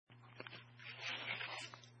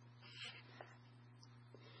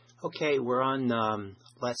Okay, we're on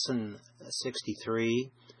lesson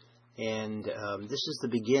 63, and this is the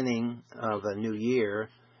beginning of a new year.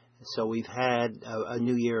 So we've had a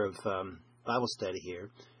new year of Bible study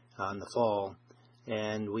here in the fall,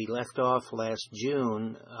 and we left off last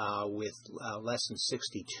June with lesson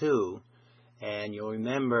 62, and you'll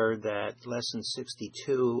remember that lesson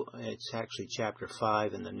 62, it's actually chapter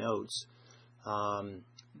 5 in the notes,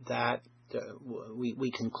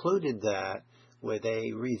 we concluded that with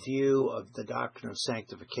a review of the doctrine of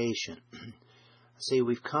sanctification. See,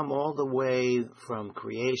 we've come all the way from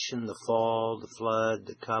creation, the fall, the flood,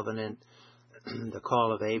 the covenant, the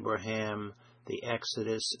call of Abraham, the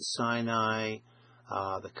Exodus, Sinai,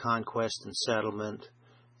 the conquest and settlement,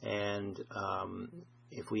 and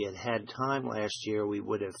if we had had time last year, we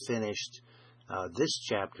would have finished this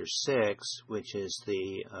chapter 6, which is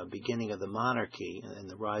the beginning of the monarchy and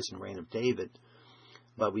the rise and reign of David.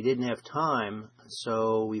 But we didn't have time,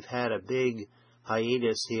 so we've had a big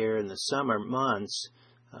hiatus here in the summer months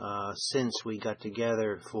since we got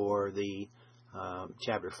together for the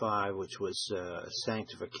chapter 5, which was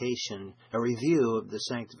sanctification, a review of the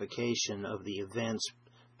sanctification of the events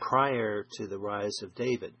prior to the rise of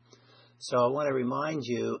David. So I want to remind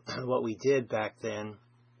you what we did back then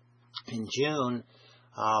in June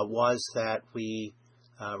was that we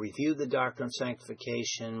reviewed the doctrine of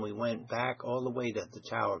sanctification. We went back all the way to the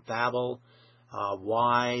Tower of Babel,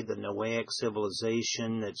 why the Noahic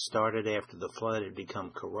civilization that started after the flood had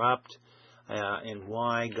become corrupt, and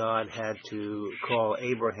why God had to call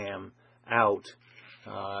Abraham out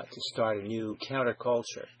to start a new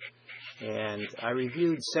counterculture. And I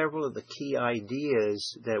reviewed several of the key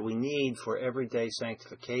ideas that we need for everyday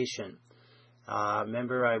sanctification.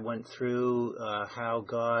 Remember, I went through how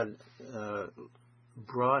God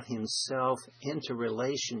brought himself into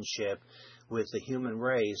relationship with the human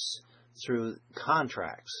race through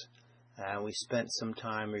contracts. We spent some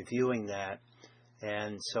time reviewing that.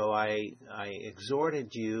 And so I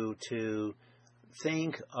exhorted you to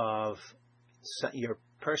think of your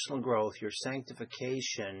personal growth, your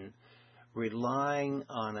sanctification, relying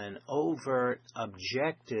on an overt,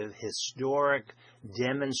 objective, historic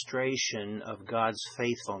demonstration of God's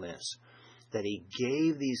faithfulness, that he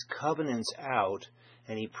gave these covenants out,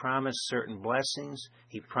 and he promised certain blessings,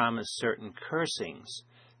 he promised certain cursings,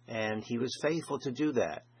 and he was faithful to do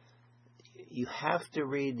that. You have to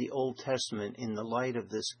read the Old Testament in the light of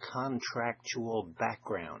this contractual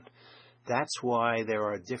background. That's why there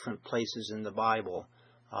are different places in the Bible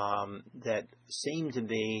that seem to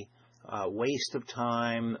be a waste of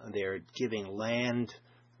time. They're giving land,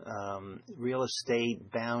 real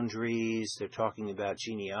estate boundaries. They're talking about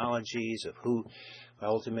genealogies of who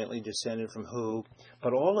ultimately descended from who.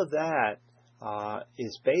 But all of that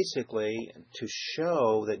is basically to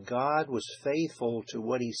show that God was faithful to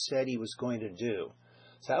what he said he was going to do.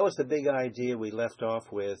 So that was the big idea we left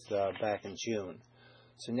off with back in June.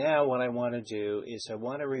 So now what I want to do is I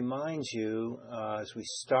want to remind you, as we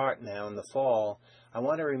start now in the fall, I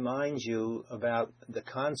want to remind you about the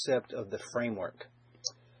concept of the framework.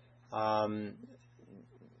 The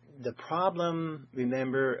problem,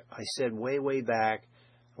 remember, I said way back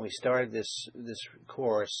when we started this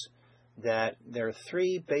course, that there are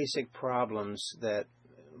three basic problems that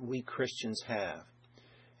we Christians have.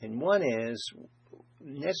 And one is,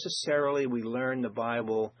 necessarily we learn the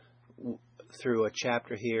Bible through a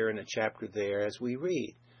chapter here and a chapter there as we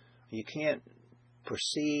read. You can't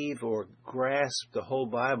perceive or grasp the whole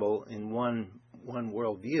Bible in one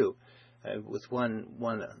worldview with one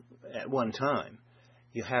at one time.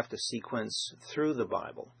 You have to sequence through the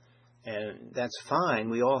Bible, and that's fine.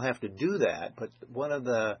 We all have to do that, but one of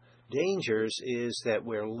the dangers is that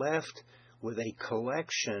we're left with a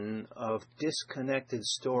collection of disconnected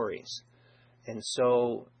stories. And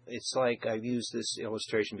so it's like, I've used this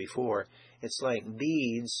illustration before, it's like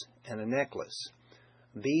beads and a necklace.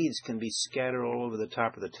 Beads can be scattered all over the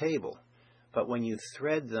top of the table, but when you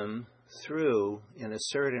thread them through in a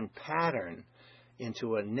certain pattern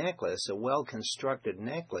into a necklace, a well-constructed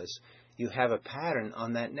necklace, you have a pattern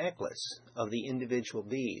on that necklace of the individual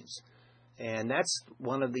beads. And that's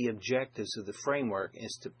one of the objectives of the framework,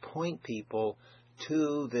 is to point people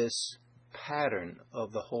to this pattern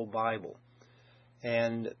of the whole Bible.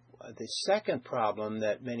 And the second problem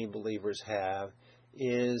that many believers have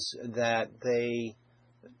is that they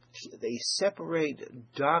separate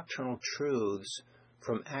doctrinal truths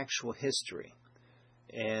from actual history.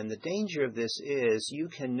 And the danger of this is you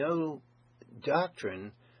can know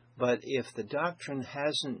doctrine, but if the doctrine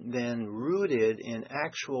hasn't been rooted in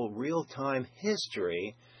actual real-time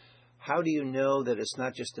history, how do you know that it's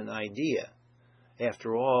not just an idea?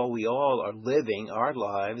 After all, we all are living our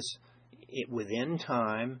lives within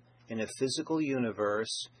time in a physical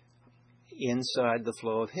universe inside the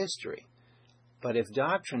flow of history. But if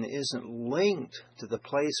doctrine isn't linked to the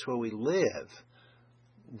place where we live,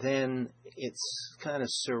 then it's kind of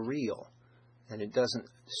surreal, and it doesn't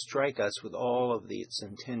strike us with all of its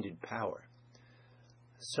intended power.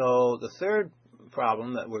 So the third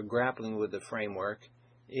problem that we're grappling with the framework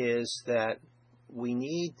is that we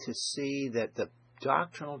need to see that the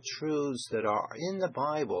doctrinal truths that are in the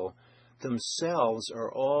Bible themselves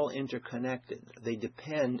are all interconnected. They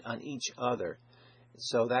depend on each other.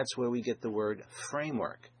 So that's where we get the word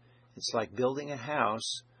framework. It's like building a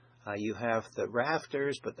house. You have the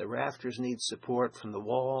rafters, but the rafters need support from the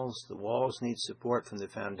walls. The walls need support from the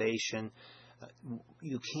foundation.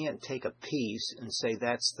 You can't take a piece and say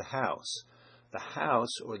that's the house. The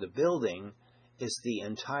house or the building is the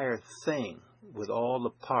entire thing with all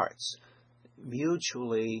the parts,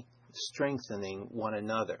 mutually strengthening one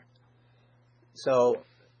another. So,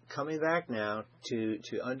 coming back now to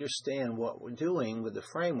understand what we're doing with the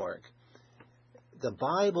framework, the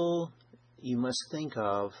Bible you must think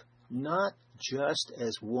of not just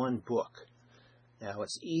as one book. Now,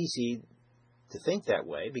 it's easy to think that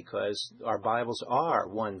way because our Bibles are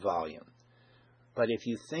one volume. But if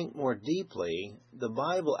you think more deeply, the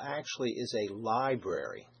Bible actually is a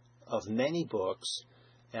library of many books,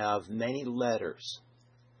 of many letters.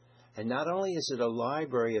 And not only is it a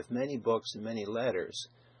library of many books and many letters,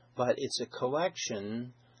 but it's a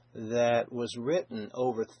collection that was written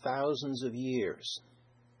over thousands of years.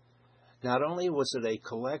 Not only was it a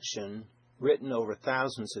collection written over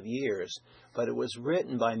thousands of years, but it was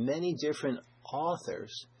written by many different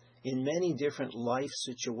authors in many different life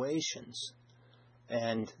situations.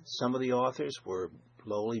 And some of the authors were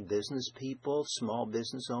lowly business people, small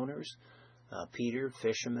business owners, Peter,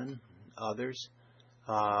 fishermen, others.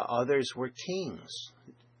 Others were kings,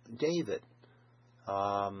 David.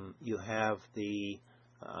 You have the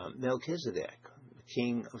Melchizedek,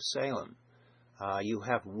 king of Salem. You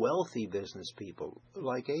have wealthy business people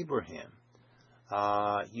like Abraham.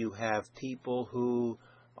 You have people who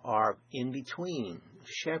are in between,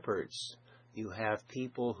 shepherds. You have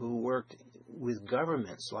people who worked with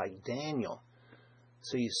governments like Daniel.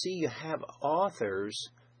 So you see, you have authors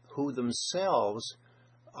who themselves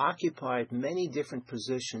occupied many different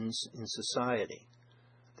positions in society.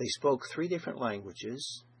 They spoke 3 different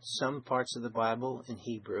languages, some parts of the Bible in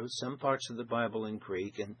Hebrew, some parts of the Bible in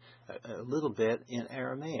Greek, and a little bit in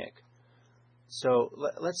Aramaic. So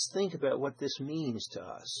let's think about what this means to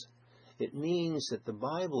us. It means that the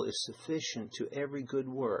Bible is sufficient to every good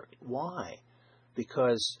work. Why?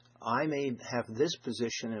 Because I may have this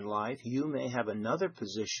position in life, you may have another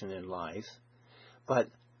position in life, but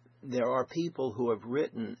there are people who have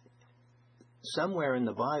written somewhere in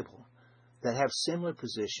the Bible that have similar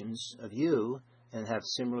positions of you and have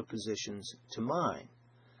similar positions to mine.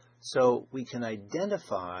 So we can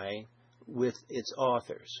identify with its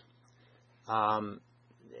authors.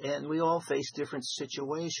 And we all face different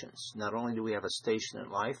situations. Not only do we have a station in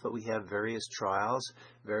life, but we have various trials,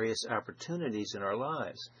 various opportunities in our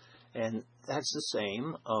lives. And that's the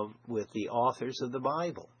same with the authors of the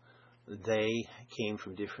Bible. They came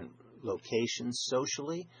from different locations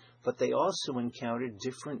socially, but they also encountered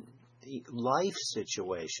different life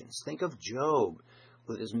situations. Think of Job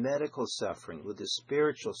with his medical suffering, with his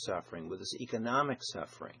spiritual suffering, with his economic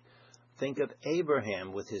suffering. Think of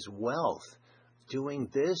Abraham with his wealth, doing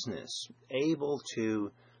business, able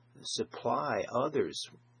to supply others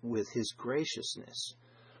with his graciousness.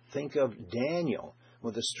 Think of Daniel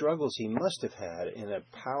with the struggles he must have had in a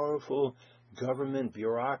powerful government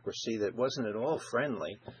bureaucracy that wasn't at all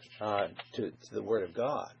friendly to the Word of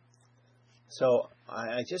God. So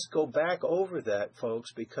I just go back over that,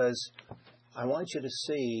 folks, because I want you to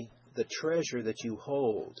see the treasure that you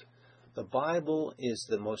hold. The Bible is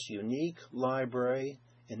the most unique library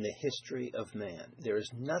in the history of man. There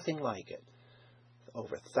is nothing like it.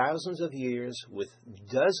 Over thousands of years, with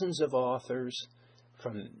dozens of authors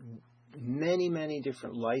from many, many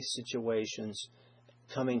different life situations,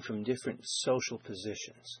 coming from different social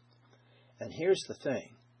positions. And here's the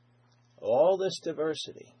thing. All this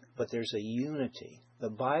diversity, but there's a unity. The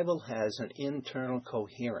Bible has an internal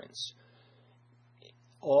coherence.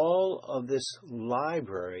 All of this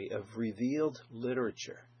library of revealed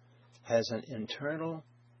literature has an internal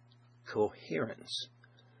coherence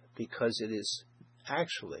because it is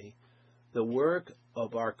actually the work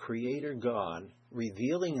of our Creator God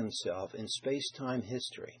revealing Himself in space-time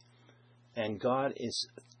history. And God is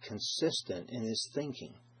consistent in His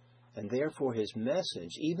thinking. And therefore His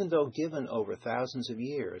message, even though given over thousands of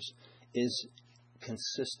years, is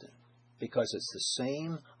consistent because it's the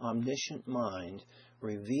same omniscient mind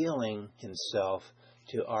revealing himself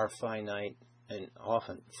to our finite and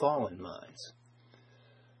often fallen minds.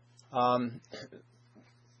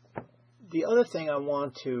 The other thing I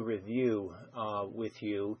want to review with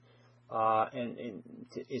you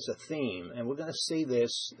is a theme, and we're going to see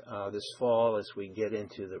this this fall as we get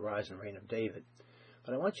into the rise and reign of David.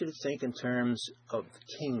 But I want you to think in terms of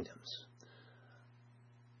kingdoms.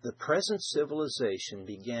 The present civilization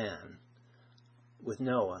began with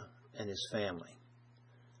Noah and his family.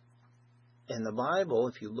 And the Bible,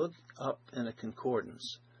 if you look up in a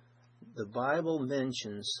concordance, the Bible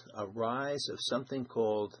mentions a rise of something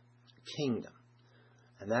called kingdom,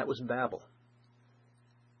 and that was Babel.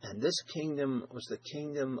 And this kingdom was the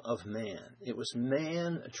kingdom of man. It was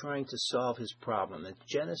man trying to solve his problem. And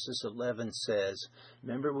Genesis 11 says,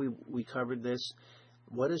 remember we covered this?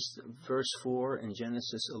 What is verse 4 in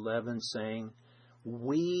Genesis 11 saying?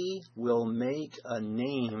 We will make a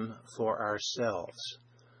name for ourselves.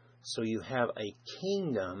 So you have a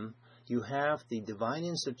kingdom, you have the divine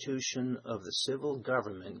institution of the civil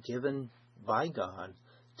government given by God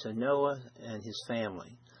to Noah and his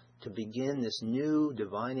family to begin this new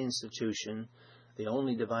divine institution, the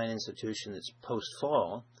only divine institution that's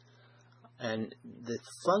post-fall. And the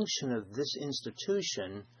function of this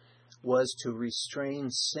institution was to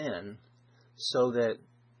restrain sin so that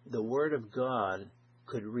the Word of God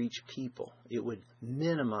could reach people. It would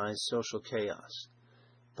minimize social chaos.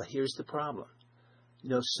 But here's the problem.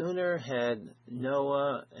 No sooner had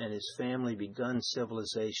Noah and his family begun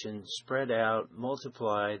civilization, spread out,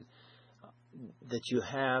 multiplied, that you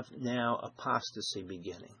have now apostasy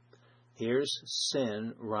beginning. Here's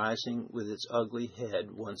sin rising with its ugly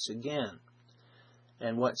head once again.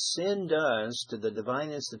 And what sin does to the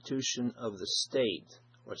divine institution of the state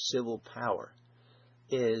or civil power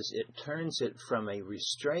is it turns it from a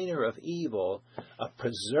restrainer of evil, a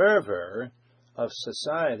preserver of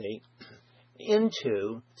society,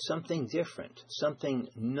 into something different, something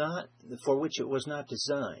not for which it was not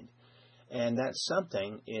designed. And that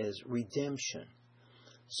something is redemption.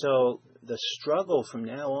 So the struggle from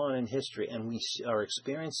now on in history, and we are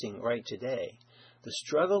experiencing right today, the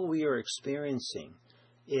struggle we are experiencing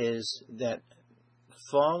is that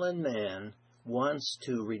fallen man wants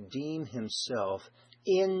to redeem himself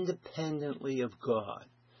independently of God.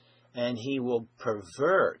 And he will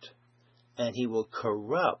pervert and he will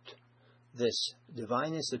corrupt this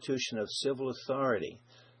divine institution of civil authority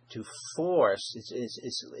to force.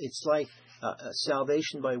 It's like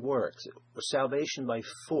salvation by works, or salvation by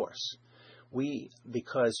force.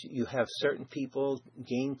 Because you have certain people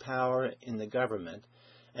gain power in the government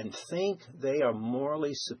and think they are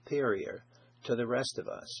morally superior to the rest of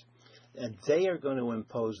us. And they are going to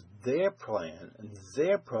impose their plan and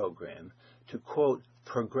their program to, quote,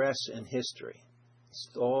 progress in history. It's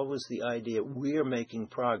always the idea we're making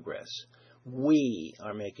progress. We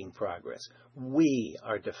are making progress. We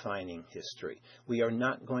are defining history. We are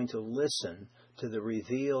not going to listen to the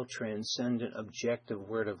revealed, transcendent, objective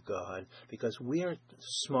Word of God because we are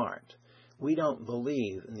smart. We don't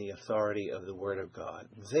believe in the authority of the Word of God.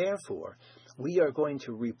 Therefore, we are going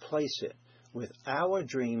to replace it with our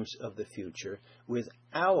dreams of the future, with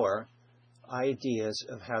our ideas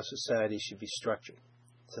of how society should be structured.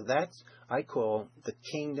 So that's, I call, the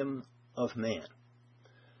kingdom of man.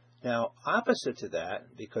 Now, opposite to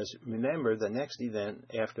that, because remember, the next event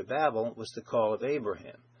after Babel was the call of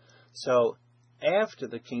Abraham. So after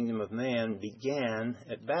the kingdom of man began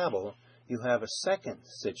at Babel, you have a second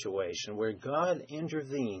situation where God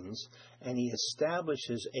intervenes and he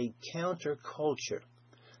establishes a counterculture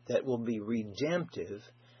that will be redemptive,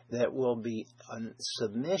 that will be a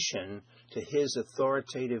submission to his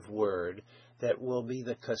authoritative word, that will be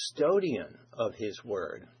the custodian of his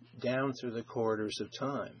word down through the corridors of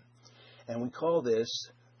time. And we call this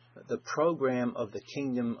the program of the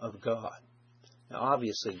kingdom of God. Now,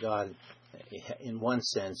 obviously, God, in one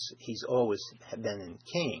sense, he's always been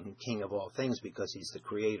king of all things, because he's the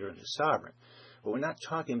creator and the sovereign. But we're not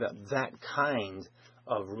talking about that kind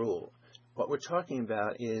of rule. What we're talking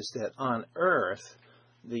about is that on earth,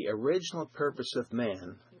 the original purpose of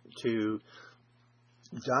man to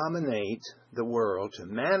dominate the world, to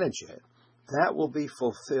manage it, that will be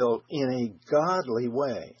fulfilled in a godly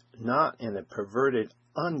way, not in a perverted,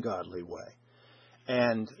 ungodly way.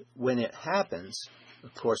 And when it happens,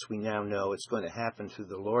 of course, we now know it's going to happen through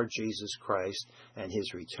the Lord Jesus Christ and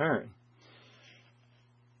his return.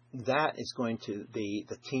 That is going to be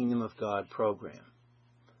the kingdom of God program.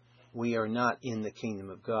 We are not in the kingdom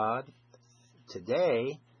of God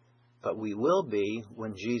today, but we will be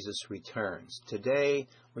when Jesus returns. Today,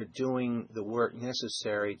 we're doing the work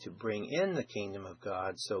necessary to bring in the kingdom of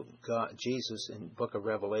God, so Jesus in the book of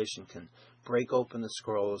Revelation can break open the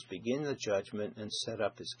scrolls, begin the judgment, and set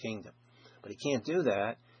up his kingdom. But he can't do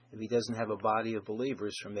that if he doesn't have a body of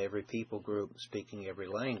believers from every people group speaking every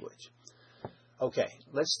language. Okay,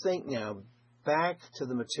 let's think now back to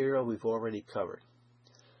the material we've already covered.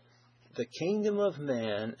 The kingdom of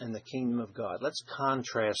man and the kingdom of God. Let's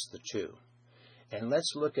contrast the two. And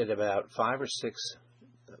let's look at about 5 or 6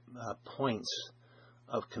 points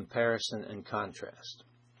of comparison and contrast.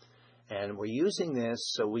 And we're using this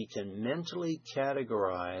so we can mentally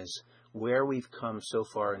categorize where we've come so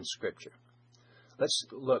far in Scripture. Let's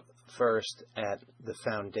look first at the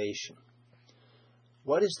foundation.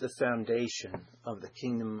 What is the foundation of the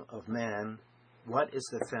kingdom of man? What is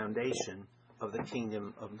the foundation of the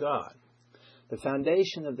kingdom of God? The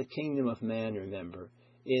foundation of the kingdom of man, remember,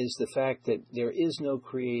 is the fact that there is no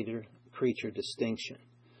creator-creature distinction.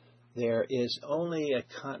 There is only a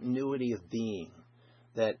continuity of being,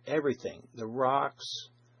 that everything, the rocks,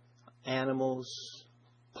 animals,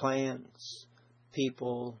 plants,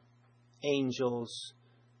 people, angels,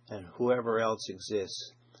 and whoever else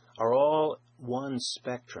exists, are all one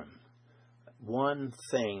spectrum, one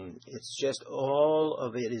thing. It's just all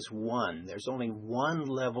of it is one. There's only one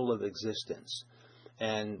level of existence,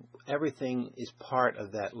 and everything is part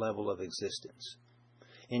of that level of existence.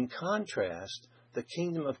 In contrast, the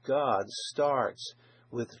kingdom of God starts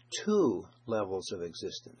with 2 levels of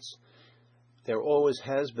existence. There always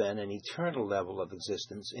has been an eternal level of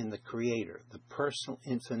existence in the Creator, the personal,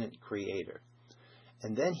 infinite Creator.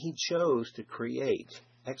 And then he chose to create,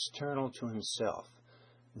 external to himself,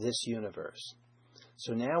 this universe.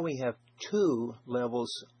 So now we have 2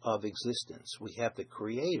 levels of existence. We have the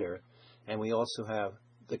Creator, and we also have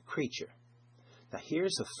the creature. Now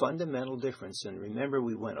here's a fundamental difference, and remember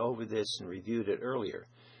we went over this and reviewed it earlier.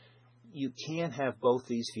 You can't have both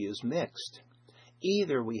these views mixed.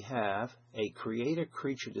 Either we have a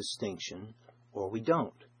creator-creature distinction, or we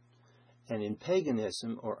don't. And in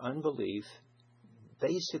paganism or unbelief,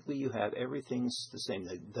 basically you have everything's the same.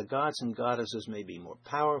 The gods and goddesses may be more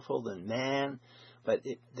powerful than man, but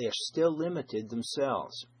they're still limited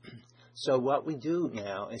themselves. So what we do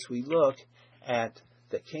now is we look at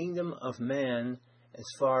the kingdom of man as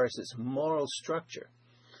far as its moral structure.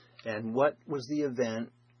 And what was the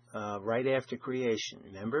event right after creation?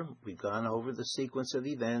 Remember, we've gone over the sequence of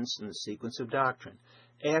events and the sequence of doctrine.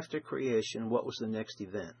 After creation, what was the next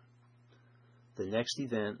event? The next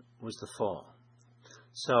event was the fall.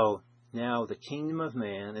 So now the kingdom of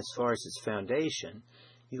man, as far as its foundation,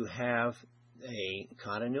 you have a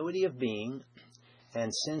continuity of being,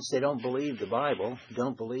 and since they don't believe the Bible,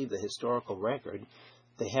 don't believe the historical record,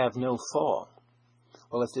 they have no fall.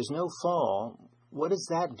 Well, if there's no fall, what does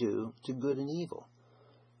that do to good and evil?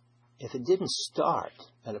 If it didn't start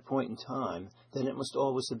at a point in time, then it must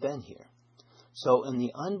always have been here. So in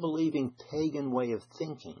the unbelieving pagan way of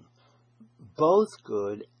thinking, both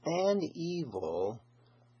good and evil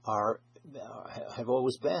have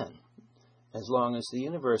always been. As long as the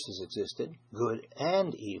universe has existed, good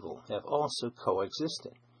and evil have also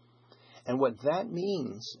coexisted. And what that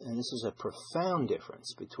means, and this is a profound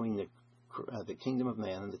difference between the kingdom of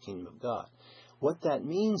man and the kingdom of God, what that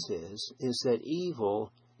means is that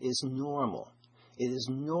evil is normal. It is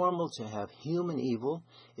normal to have human evil.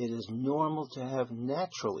 It is normal to have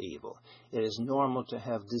natural evil. It is normal to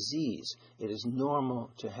have disease. It is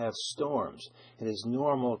normal to have storms. It is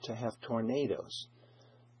normal to have tornadoes.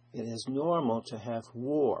 It is normal to have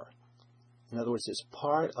war. In other words, it's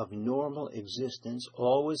part of normal existence,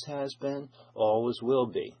 always has been, always will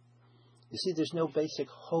be. You see, there's no basic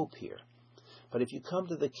hope here. But if you come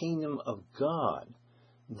to the kingdom of God,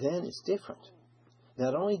 then it's different.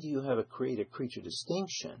 Not only do you have a creator-creature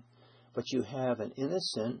distinction, but you have an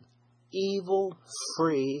innocent,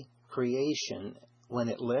 evil-free creation when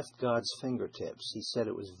it left God's fingertips. He said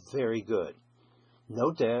it was very good.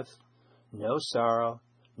 No death, no sorrow,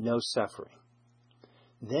 no suffering.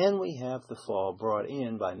 Then we have the fall brought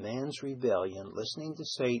in by man's rebellion, listening to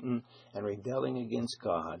Satan and rebelling against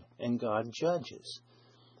God, and God judges.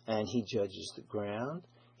 And he judges the ground,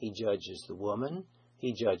 he judges the woman,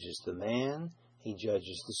 he judges the man, he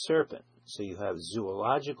judges the serpent. So you have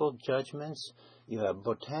zoological judgments, you have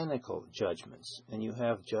botanical judgments, and you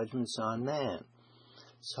have judgments on man.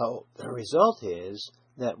 So the result is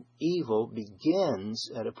that evil begins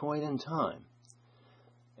at a point in time.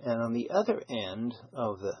 And on the other end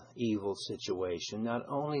of the evil situation, not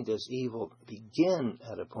only does evil begin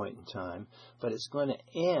at a point in time, but it's going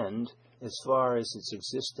to end as far as its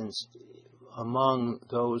existence among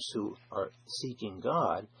those who are seeking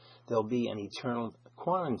God. There'll be an eternal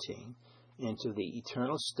quarantine into the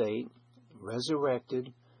eternal state,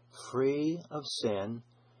 resurrected, free of sin,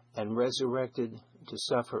 and resurrected to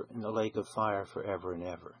suffer in the lake of fire forever and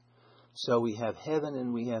ever. So we have heaven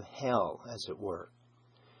and we have hell, as it were.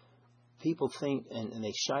 People think, and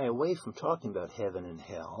they shy away from talking about heaven and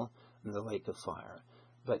hell and the lake of fire.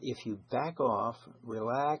 But if you back off,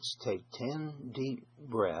 relax, take 10 deep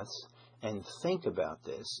breaths, and think about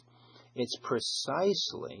this, it's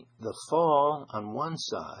precisely the fall on one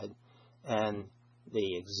side and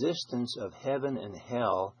the existence of heaven and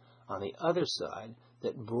hell on the other side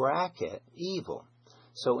that bracket evil.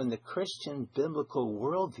 So in the Christian biblical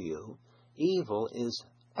worldview, evil is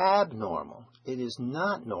abnormal. It is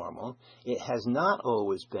not normal. It has not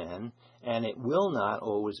always been, and it will not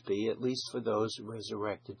always be, at least for those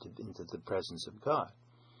resurrected into the presence of God.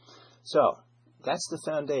 So, that's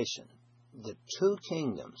the foundation. The two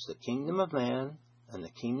kingdoms, the kingdom of man and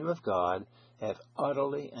the kingdom of God, have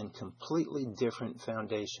utterly and completely different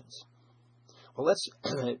foundations. Well,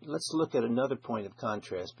 let's look at another point of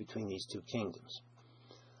contrast between these two kingdoms.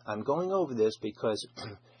 I'm going over this because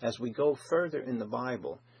as we go further in the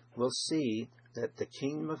Bible, we'll see that the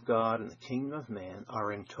kingdom of God and the kingdom of man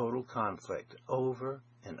are in total conflict over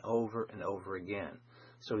and over and over again.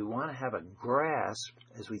 So we want to have a grasp,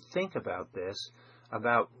 as we think about this,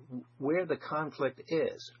 about where the conflict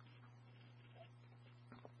is.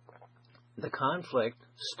 The conflict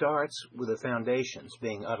starts with the foundations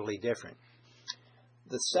being utterly different.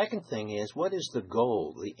 The second thing is, what is the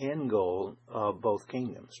goal, the end goal of both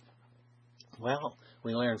kingdoms? Well,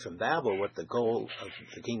 we learn from Babel what the goal of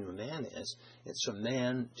the kingdom of man is. It's for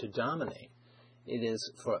man to dominate. It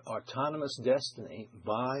is for autonomous destiny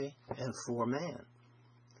by and for man.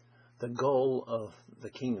 The goal of the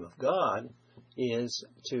kingdom of God is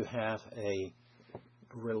to have a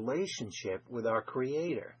relationship with our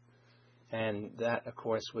Creator. And that, of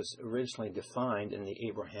course, was originally defined in the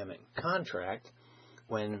Abrahamic contract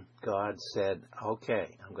when God said,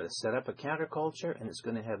 okay, I'm going to set up a counterculture and it's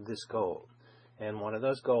going to have this goal. And one of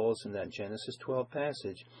those goals in that Genesis 12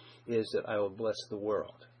 passage is that I will bless the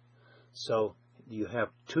world. So you have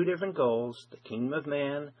two different goals. The kingdom of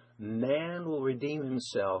man, man will redeem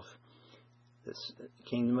himself. This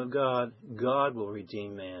kingdom of God, God will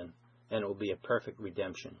redeem man, and it will be a perfect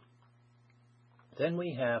redemption. Then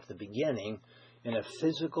we have the beginning in a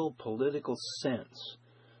physical, political sense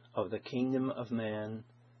of the kingdom of man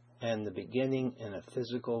and the beginning in a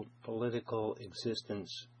physical, political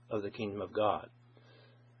existence of the kingdom of God.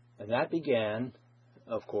 And that began,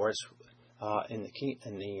 of course, in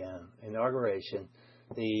the inauguration,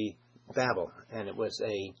 the Babel, and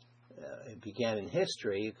it began in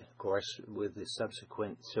history, of course, with the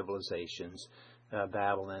subsequent civilizations,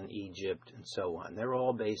 Babylon, Egypt, and so on. They're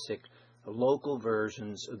all basic local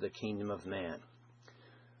versions of the kingdom of man.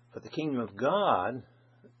 But the kingdom of God,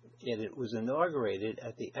 it was inaugurated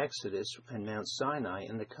at the Exodus and Mount Sinai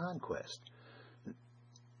in the conquest.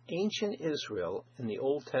 Ancient Israel in the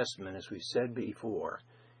Old Testament, as we've said before,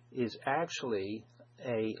 is actually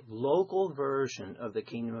a local version of the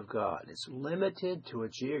kingdom of God. It's limited to a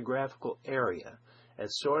geographical area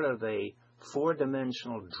as sort of a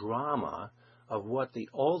four-dimensional drama of what the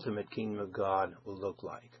ultimate kingdom of God will look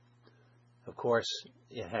like. Of course,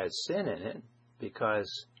 it has sin in it because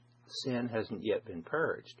sin hasn't yet been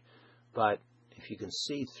purged. But if you can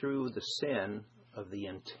see through the sin of the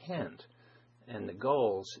intent and the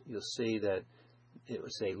goals, you'll see that it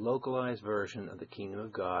was a localized version of the kingdom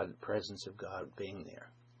of God, the presence of God being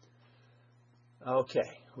there.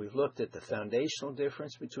 Okay, we've looked at the foundational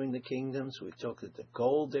difference between the kingdoms. We've looked at the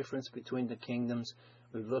goal difference between the kingdoms.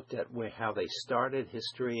 We've looked at how they started,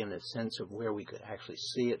 history, in a sense of where we could actually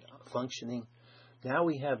see it functioning. Now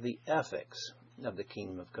we have the ethics of the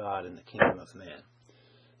kingdom of God and the kingdom of man.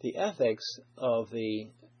 The ethics of the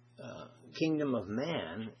kingdom of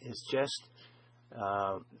man is just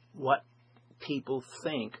what people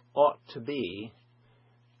think ought to be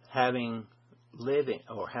having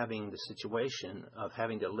the situation of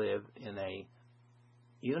having to live in a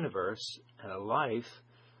universe and a life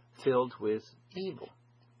filled with evil.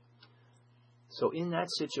 So in that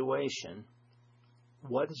situation,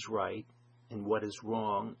 what is right and what is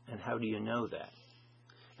wrong, and how do you know that?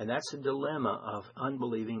 And that's a dilemma of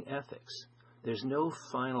unbelieving ethics. There's no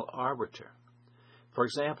final arbiter. For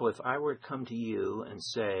example, if I were to come to you and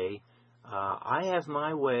say, I have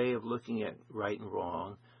my way of looking at right and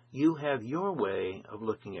wrong, you have your way of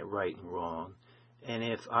looking at right and wrong, and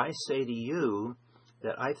if I say to you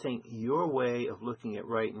that I think your way of looking at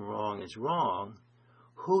right and wrong is wrong,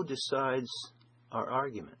 who decides our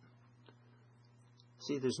argument?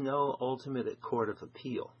 See, there's no ultimate court of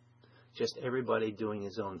appeal. just everybody doing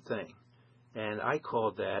his own thing. And I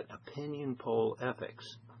call that opinion poll ethics.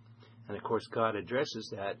 And of course, God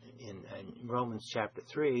addresses that in Romans chapter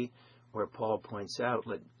 3, where Paul points out,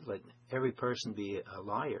 let every person be a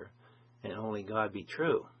liar and only God be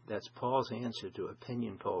true. That's Paul's answer to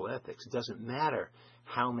opinion poll ethics. It doesn't matter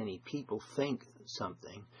how many people think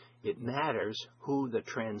something. It matters who the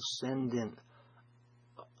transcendent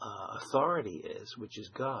authority is, which is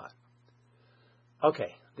God.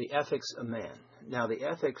 Okay, the ethics of man. Now, the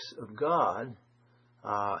ethics of God,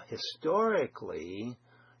 historically,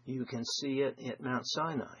 you can see it at Mount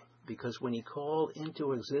Sinai, because when he called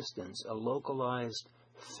into existence a localized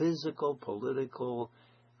physical, political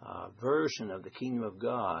version of the kingdom of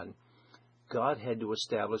God, God had to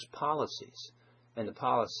establish policies. And the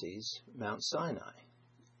policies, Mount Sinai,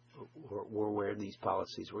 were where these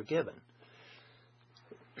policies were given.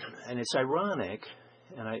 And it's ironic,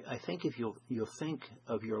 and I think if you'll think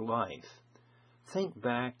of your life, think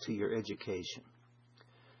back to your education.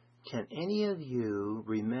 Can any of you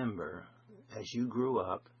remember, as you grew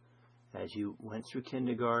up, as you went through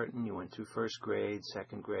kindergarten, you went through first grade,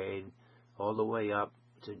 second grade, all the way up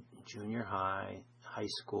to junior high, high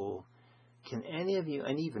school, can any of you,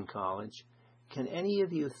 and even college, can any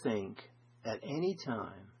of you think at any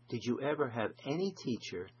time, did you ever have any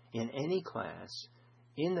teacher in any class,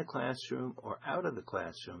 in the classroom or out of the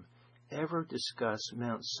classroom, ever discuss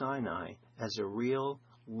Mount Sinai as a real,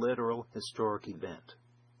 literal, historic event?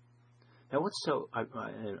 Now, what's so?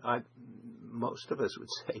 Most of us would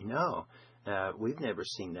say no. We've never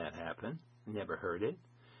seen that happen. Never heard it.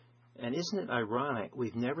 And isn't it ironic?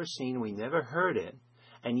 We've never seen, we never heard it,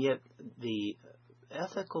 and yet the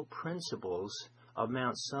ethical principles of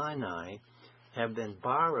Mount Sinai have been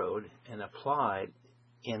borrowed and applied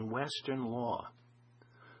in Western law.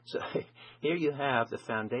 So here you have the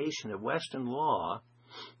foundation of Western law,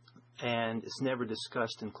 and it's never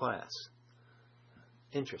discussed in class.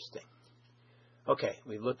 Interesting. Okay,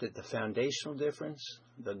 we looked at the foundational difference.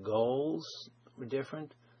 The goals were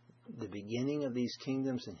different. The beginning of these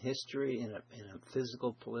kingdoms in history in a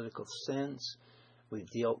physical, political sense. We've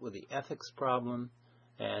dealt with the ethics problem.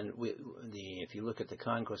 And if you look at the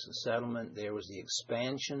conquest and settlement, there was the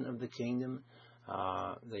expansion of the kingdom.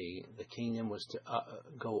 The kingdom was to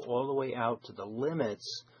go all the way out to the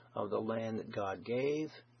limits of the land that God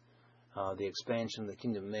gave. The expansion of the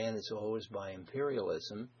kingdom of man is always by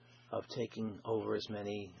imperialism, of taking over as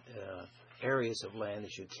many areas of land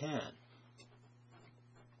as you can.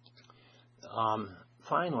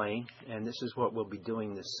 Finally, and this is what we'll be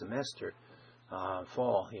doing this semester,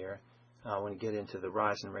 fall here, when we get into the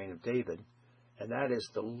rise and reign of David, and that is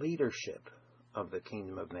the leadership of the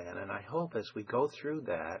kingdom of man. And I hope as we go through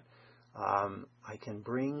that, I can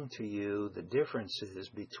bring to you the differences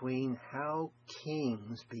between how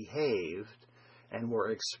kings behaved and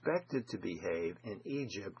were expected to behave in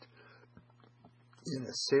Egypt, in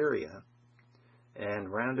Assyria,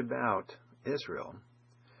 and round about Israel,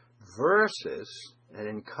 versus, and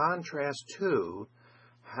in contrast to,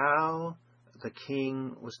 how the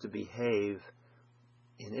king was to behave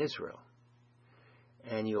in Israel.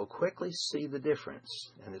 And you'll quickly see the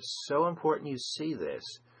difference. And it's so important you see this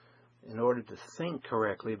in order to think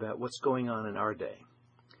correctly about what's going on in our day.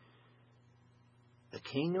 The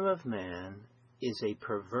kingdom of man is a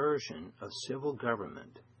perversion of civil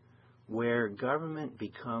government, where government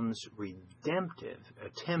becomes redemptive,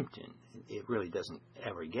 attempting. It really doesn't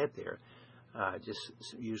ever get there. Just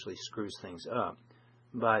usually screws things up.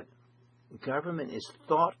 But government is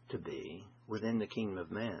thought to be, within the kingdom of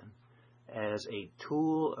man, as a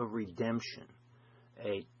tool of redemption,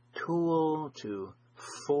 a tool to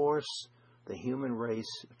force the human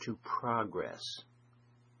race to progress.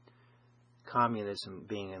 Communism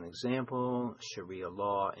being an example, Sharia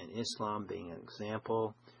law in Islam being an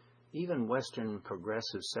example, even Western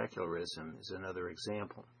progressive secularism is another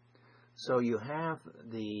example. So you have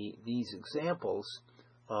these examples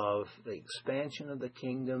of the expansion of the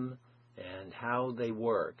kingdom and how they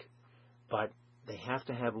work, but they have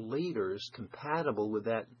to have leaders compatible with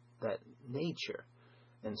that nature.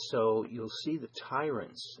 And so you'll see the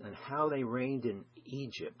tyrants and how they reigned in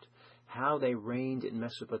Egypt, how they reigned in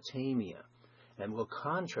Mesopotamia, and we'll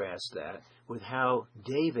contrast that with how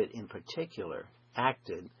David in particular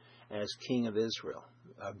acted as king of Israel.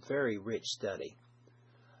 A very rich study.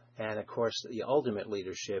 And of course, the ultimate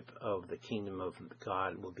leadership of the kingdom of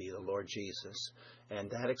God will be the Lord Jesus. And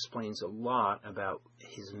that explains a lot about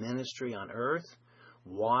his ministry on earth,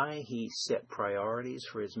 why he set priorities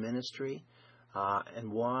for his ministry,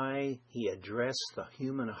 and why he addressed the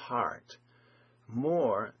human heart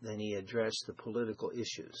more than he addressed the political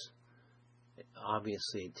issues.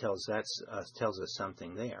 obviously tells us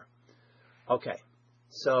something there. Okay,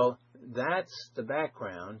 so that's the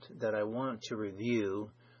background that I want to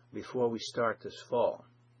review before we start this fall.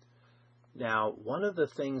 Now, one of the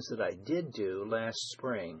things that I did do last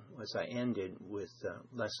spring was I ended with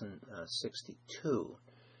lesson 62.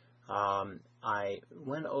 I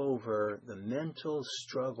went over the mental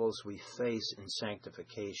struggles we face in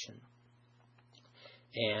sanctification,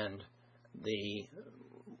 and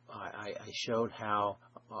I showed how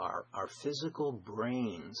our physical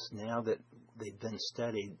brains, now that they've been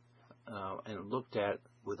studied and looked at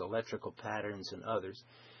with electrical patterns and others,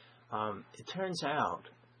 it turns out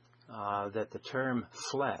that the term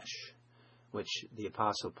flesh, which the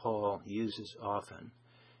Apostle Paul uses often,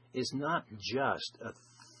 is not just a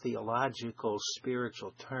theological,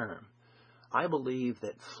 spiritual term. I believe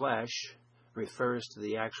that flesh refers to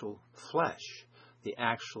the actual flesh, the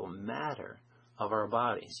actual matter of our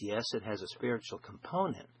bodies. Yes, it has a spiritual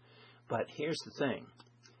component, but here's the thing.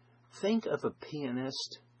 Think of a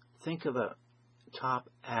pianist, think of a top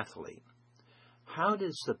athlete. How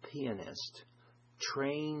does the pianist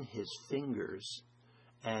train his fingers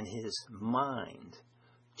and his mind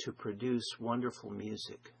to produce wonderful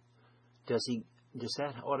music? Does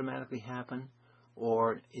that automatically happen?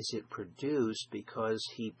 Or is it produced because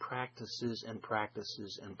he practices and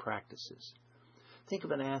practices and practices? Think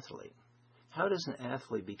of an athlete. How does an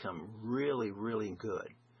athlete become really, really good?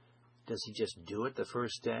 Does he just do it the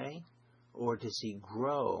first day? Or does he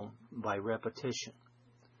grow by repetition?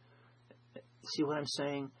 See what I'm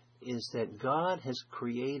saying? Is that God has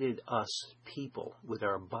created us people with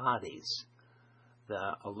our bodies,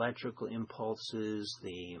 the electrical impulses,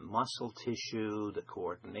 the muscle tissue, the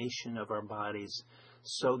coordination of our bodies,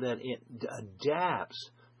 so that it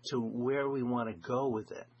adapts to where we want to go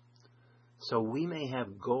with it. So we may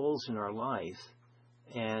have goals in our life,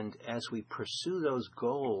 and as we pursue those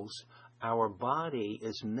goals, our body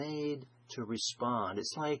is made to respond.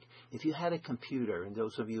 It's like if you had a computer, and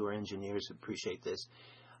those of you who are engineers appreciate this,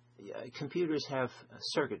 computers have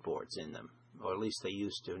circuit boards in them, or at least they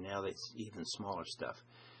used to. Now it's even smaller stuff.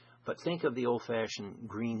 But think of the old-fashioned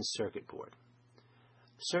green circuit board.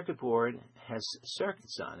 Circuit board has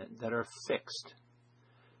circuits on it that are fixed.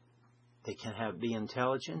 They can be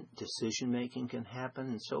intelligent, decision-making can happen,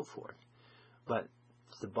 and so forth. But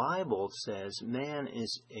the Bible says man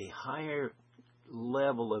is a higher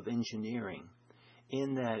level of engineering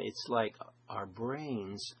in that it's like our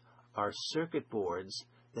brains are circuit boards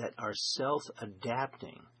that are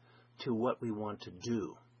self-adapting to what we want to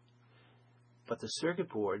do. But the circuit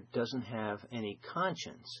board doesn't have any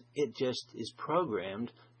conscience. It just is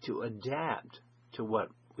programmed to adapt to what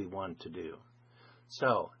we want to do.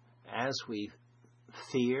 So, as we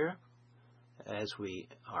fear, as we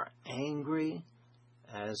are angry,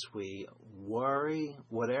 as we worry,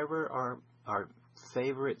 whatever our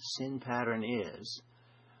favorite sin pattern is,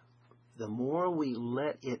 the more we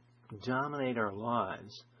let it dominate our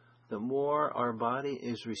lives, the more our body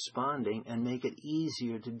is responding and make it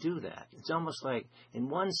easier to do that. It's almost like, in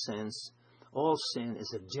one sense, all sin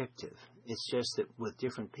is addictive. It's just that with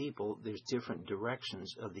different people, there's different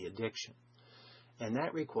directions of the addiction. And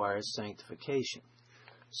that requires sanctification.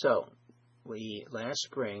 So, we last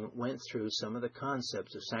spring went through some of the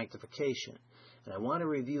concepts of sanctification. And I want to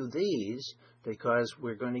review these because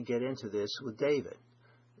we're going to get into this with David.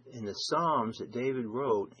 In the Psalms that David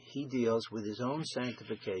wrote, he deals with his own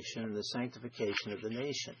sanctification and the sanctification of the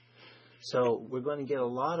nation. So we're going to get a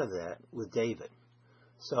lot of that with David.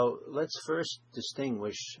 So let's first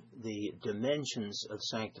distinguish the dimensions of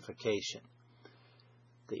sanctification.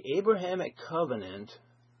 The Abrahamic covenant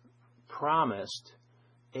promised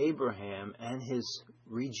Abraham and his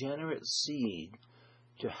regenerate seed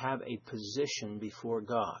to have a position before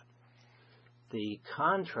God. The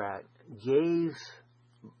contract gave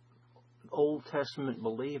Old Testament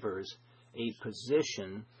believers a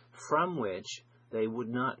position from which they would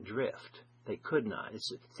not drift. They could not.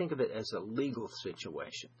 Think of it as a legal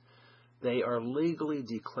situation. They are legally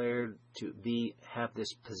declared to have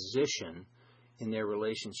this position in their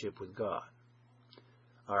relationship with God.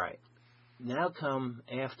 All right. Now come,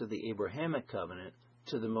 after the Abrahamic covenant,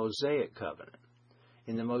 to the Mosaic covenant.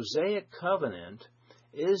 In the Mosaic covenant,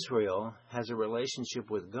 Israel has a relationship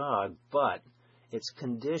with God, but it's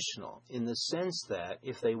conditional in the sense that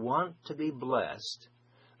if they want to be blessed,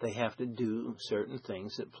 they have to do certain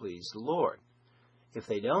things that please the Lord. If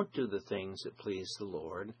they don't do the things that please the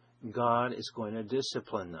Lord, God is going to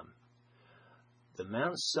discipline them. The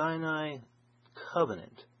Mount Sinai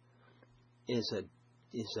covenant is a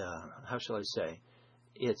how shall I say?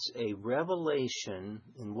 It's a revelation,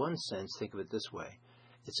 in one sense, think of it this way.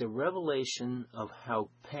 It's a revelation of how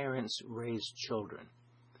parents raise children.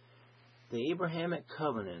 The Abrahamic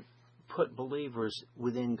covenant put believers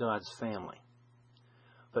within God's family.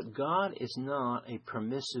 But God is not a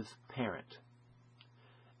permissive parent.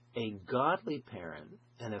 A godly parent,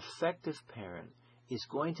 an effective parent, is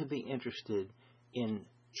going to be interested in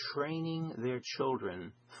training their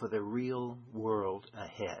children for the real world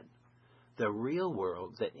ahead. The real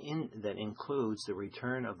world that includes the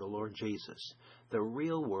return of the Lord Jesus. The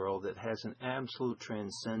real world that has an absolute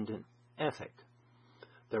transcendent ethic.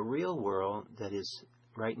 The real world that is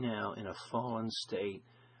right now in a fallen state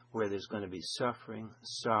where there's going to be suffering,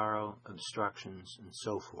 sorrow, obstructions, and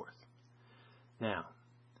so forth. Now,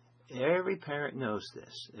 every parent knows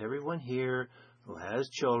this. Everyone here who has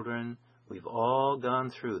children, we've all gone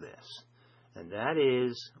through this. And that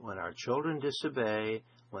is, when our children disobey,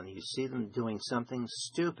 when you see them doing something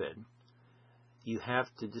stupid, you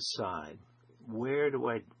have to decide, where do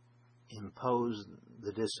I impose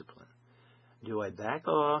the discipline? Do I back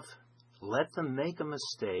off, let them make a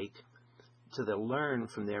mistake till they learn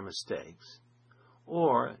from their mistakes?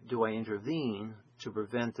 Or do I intervene to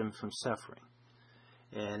prevent them from suffering?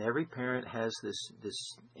 And every parent has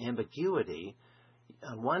this ambiguity.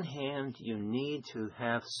 On one hand, you need to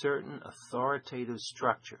have certain authoritative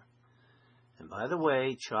structure. And by the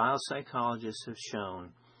way, child psychologists have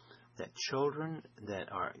shown that children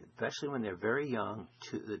that are, especially when they're very young,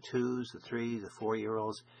 the 2s, the 3s, the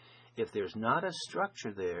 4-year-olds, if there's not a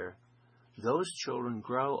structure there, those children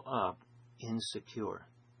grow up insecure.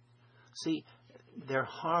 See, their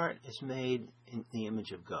heart is made in the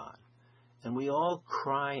image of God, and we all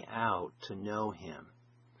cry out to know Him.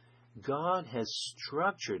 God has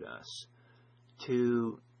structured us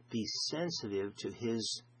to be sensitive to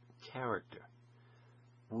His character.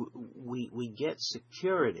 We get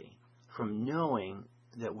security from knowing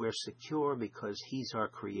that we're secure because He's our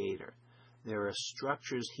Creator. There are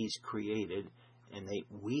structures He's created, and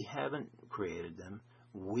we haven't created them.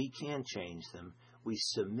 We can't change them. We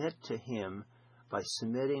submit to Him by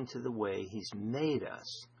submitting to the way He's made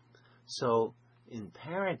us. So in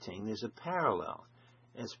parenting, there's a parallel.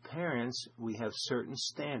 As parents, we have certain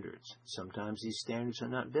standards. Sometimes these standards are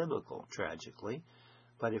not biblical, tragically.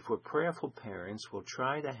 But if we're prayerful parents, we'll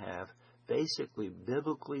try to have basically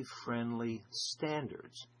biblically friendly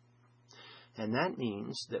standards. And that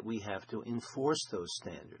means that we have to enforce those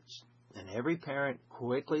standards. And every parent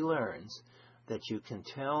quickly learns that you can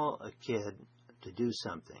tell a kid to do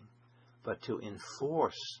something, but to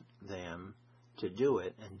enforce them to do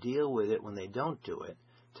it and deal with it when they don't do it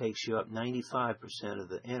takes you up 95% of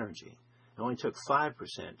the energy. It only took 5%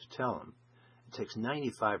 to tell them. It takes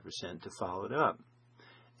 95% to follow it up.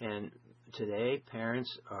 And today,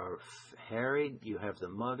 parents are harried. You have the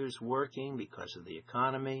mothers working because of the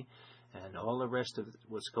economy and all the rest of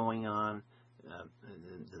what's going on.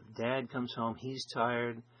 The dad comes home, he's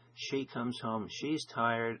tired. She comes home, she's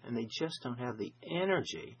tired. And they just don't have the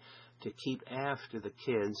energy to keep after the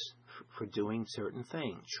kids for doing certain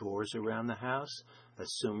things. Chores around the house,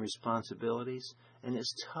 assume responsibilities. And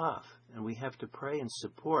it's tough. And we have to pray and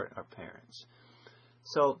support our parents.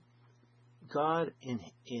 So God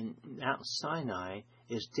in Mount Sinai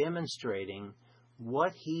is demonstrating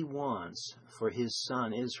what He wants for His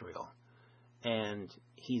son Israel. And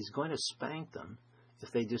He's going to spank them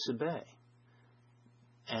if they disobey.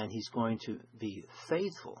 And He's going to be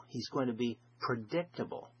faithful. He's going to be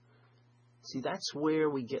predictable. See, that's where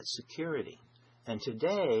we get security. And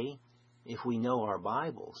today, if we know our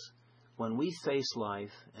Bibles, when we face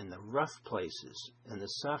life and the rough places and the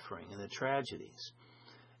suffering and the tragedies,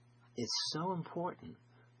 it's so important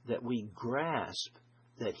that we grasp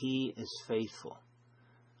that He is faithful.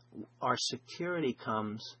 Our security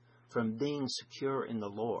comes from being secure in the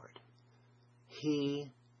Lord.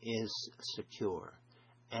 He is secure.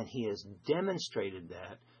 And He has demonstrated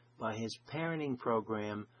that by His parenting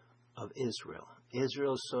program of Israel.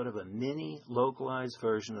 Israel is sort of a mini localized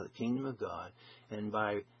version of the kingdom of God. And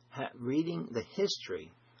by reading the history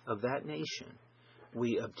of that nation,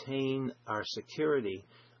 we obtain our security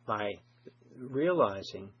by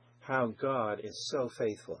realizing how God is so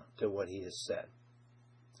faithful to what He has said.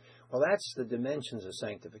 Well, that's the dimensions of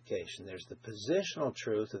sanctification. There's the positional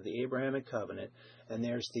truth of the Abrahamic covenant, and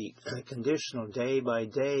there's the conditional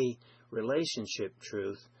day-by-day relationship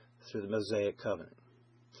truth through the Mosaic covenant.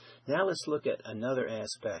 Now let's look at another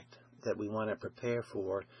aspect that we want to prepare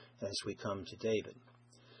for as we come to David.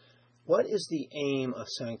 What is the aim of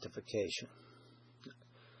sanctification?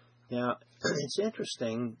 Now, it's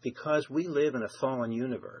interesting because we live in a fallen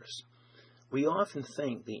universe. We often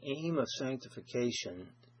think the aim of sanctification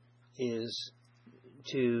is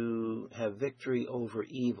to have victory over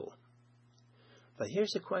evil. But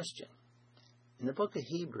here's the question. In the book of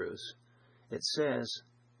Hebrews, it says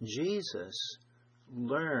Jesus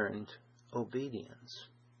learned obedience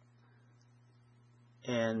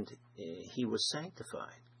and he was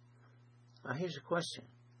sanctified. Now here's the question.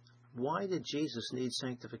 Why did Jesus need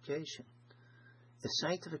sanctification? If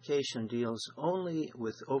sanctification deals only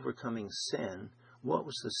with overcoming sin, what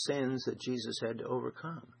was the sins that Jesus had to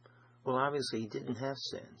overcome? Well, obviously he didn't have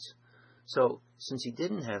sins. So, since he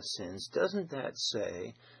didn't have sins, doesn't that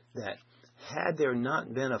say that had there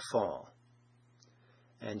not been a fall,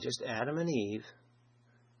 and just Adam and Eve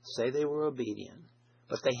say they were obedient,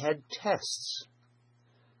 but they had tests.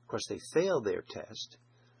 Of course, they failed their test,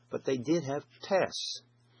 but they did have tests.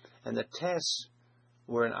 And the tests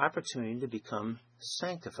were an opportunity to become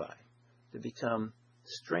sanctified, to become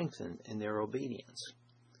strengthened in their obedience.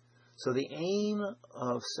 So the aim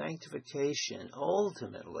of sanctification,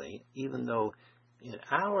 ultimately, even though in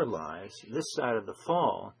our lives, this side of the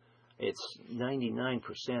fall, it's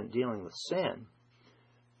 99% dealing with sin,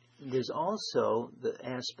 there's also the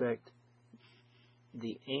aspect,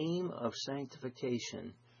 the aim of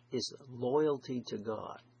sanctification is loyalty to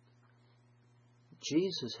God.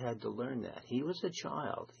 Jesus had to learn that. He was a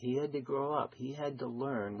child. He had to grow up. He had to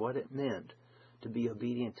learn what it meant to be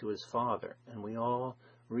obedient to his Father. And we all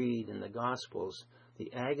read in the Gospels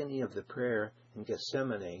the agony of the prayer in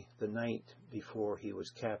Gethsemane the night before he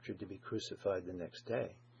was captured to be crucified the next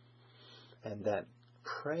day. And that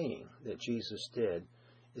praying that Jesus did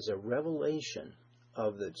is a revelation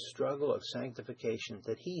of the struggle of sanctification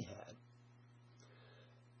that he had.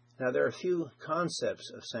 Now, there are a few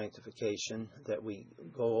concepts of sanctification that we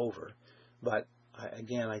go over, but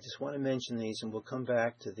again, I just want to mention these, and we'll come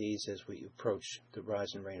back to these as we approach the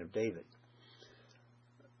rise and reign of David.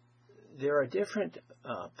 There are different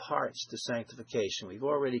parts to sanctification. We've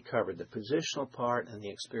already covered the positional part and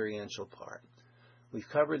the experiential part. We've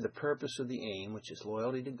covered the purpose of the aim, which is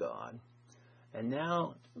loyalty to God. And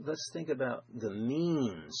now let's think about the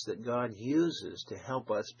means that God uses to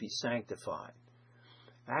help us be sanctified.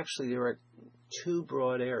 Actually, there are two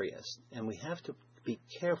broad areas, and we have to be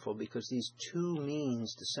careful because these two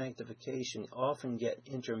means to sanctification often get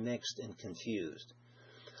intermixed and confused.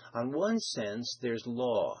 On one sense, there's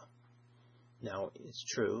law. Now, it's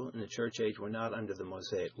true, in the church age, we're not under the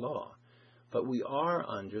Mosaic law, but we are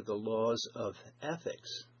under the laws of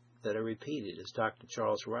ethics that are repeated. As Dr.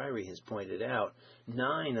 Charles Ryrie has pointed out,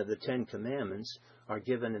 9 of the 10 commandments are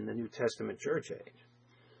given in the New Testament church age.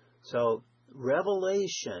 So,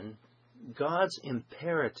 revelation, God's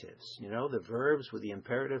imperatives, the verbs with the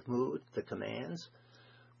imperative mood, the commands,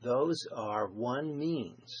 those are one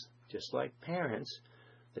means. Just like parents,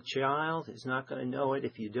 the child is not going to know it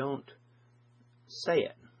if you don't say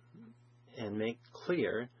it and make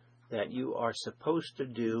clear that you are supposed to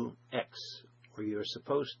do X or you're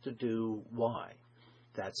supposed to do Y.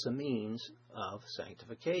 That's a means of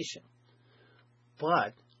sanctification.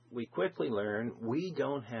 But we quickly learn we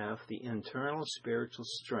don't have the internal spiritual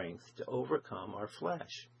strength to overcome our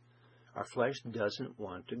flesh. Our flesh doesn't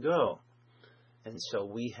want to go. And so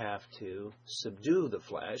we have to subdue the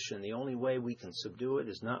flesh, and the only way we can subdue it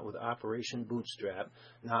is not with Operation Bootstrap,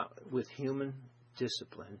 not with human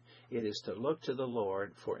discipline. It is to look to the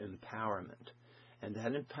Lord for empowerment. And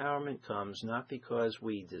that empowerment comes not because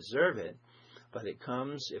we deserve it, but it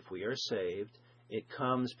comes, if we are saved, it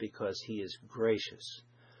comes because he is gracious.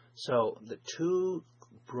 So the two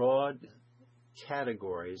broad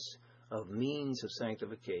categories of means of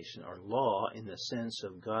sanctification are law in the sense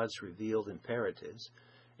of God's revealed imperatives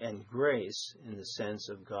and grace in the sense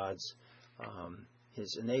of God's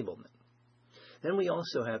his enablement. Then we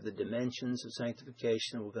also have the dimensions of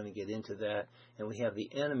sanctification. We're going to get into that. And we have the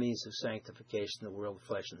enemies of sanctification, the world, the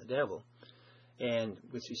flesh, and the devil. And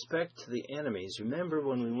with respect to the enemies, remember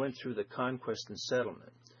when we went through the conquest and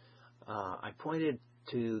settlement, I pointed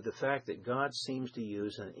to the fact that God seems to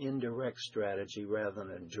use an indirect strategy rather than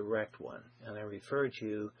a direct one. And I referred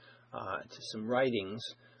you to some writings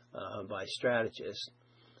by strategists,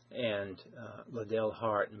 and Liddell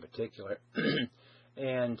Hart in particular.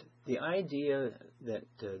 And the idea that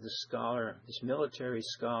this military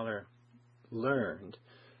scholar learned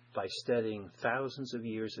by studying thousands of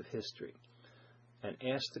years of history and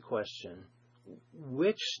asked the question,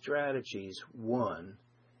 which strategies won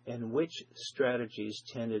and which strategies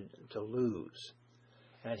tended to lose?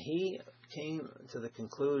 And he came to the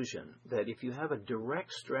conclusion that if you have a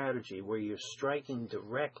direct strategy where you're striking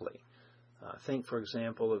directly, think, for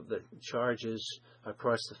example, of the charges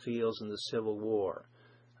across the fields in the Civil War,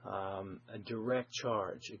 a direct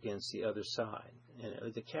charge against the other side.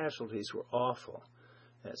 And the casualties were awful.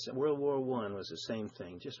 World War I was the same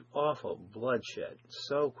thing, just awful bloodshed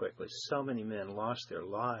so quickly. So many men lost their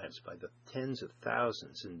lives by the tens of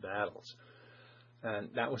thousands in battles. And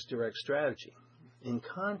that was direct strategy. In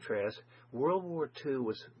contrast, World War II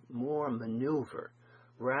was more maneuver.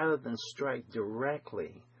 Rather than strike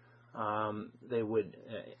directly, they would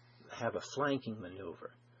have a flanking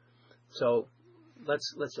maneuver. So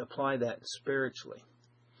let's apply that spiritually.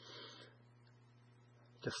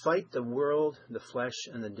 To fight the world, the flesh,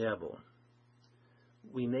 and the devil,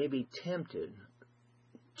 we may be tempted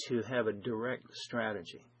to have a direct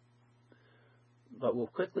strategy. But we'll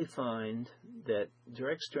quickly find that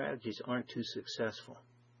direct strategies aren't too successful.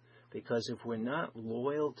 Because if we're not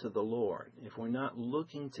loyal to the Lord, if we're not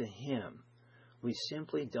looking to Him, we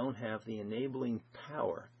simply don't have the enabling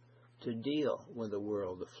power to deal with the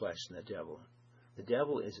world, the flesh, and the devil. The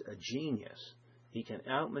devil is a genius. He can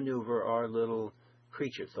outmaneuver our little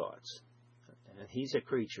creature thoughts. And he's a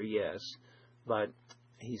creature, yes, but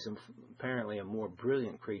he's apparently a more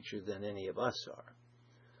brilliant creature than any of us are.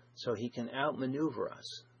 So he can outmaneuver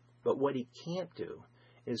us. But what he can't do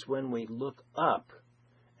is when we look up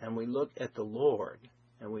and we look at the Lord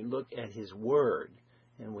and we look at His Word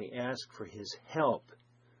and we ask for His help,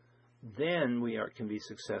 then we can be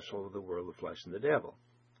successful with the world, the flesh, and the devil.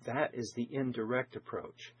 That is the indirect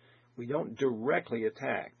approach. We don't directly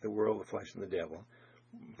attack the world, the flesh, and the devil,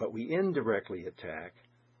 but we indirectly attack,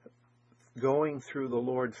 going through the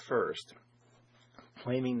Lord first,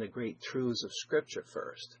 claiming the great truths of Scripture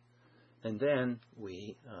first, and then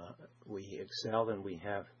we excel and we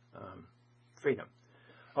have freedom.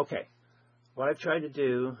 Okay, what I've tried to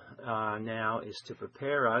do now is to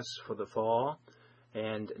prepare us for the fall,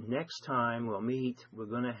 and next time we'll meet, we're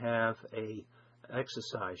going to have a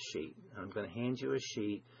exercise sheet. I'm going to hand you a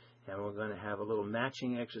sheet, and we're going to have a little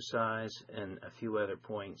matching exercise and a few other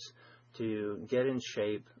points to get in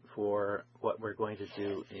shape for what we're going to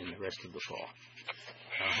do in the rest of the fall.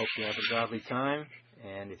 I hope you have a godly time,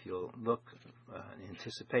 and if you'll look in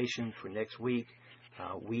anticipation for next week,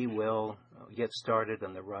 we will get started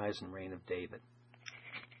on the rise and reign of David.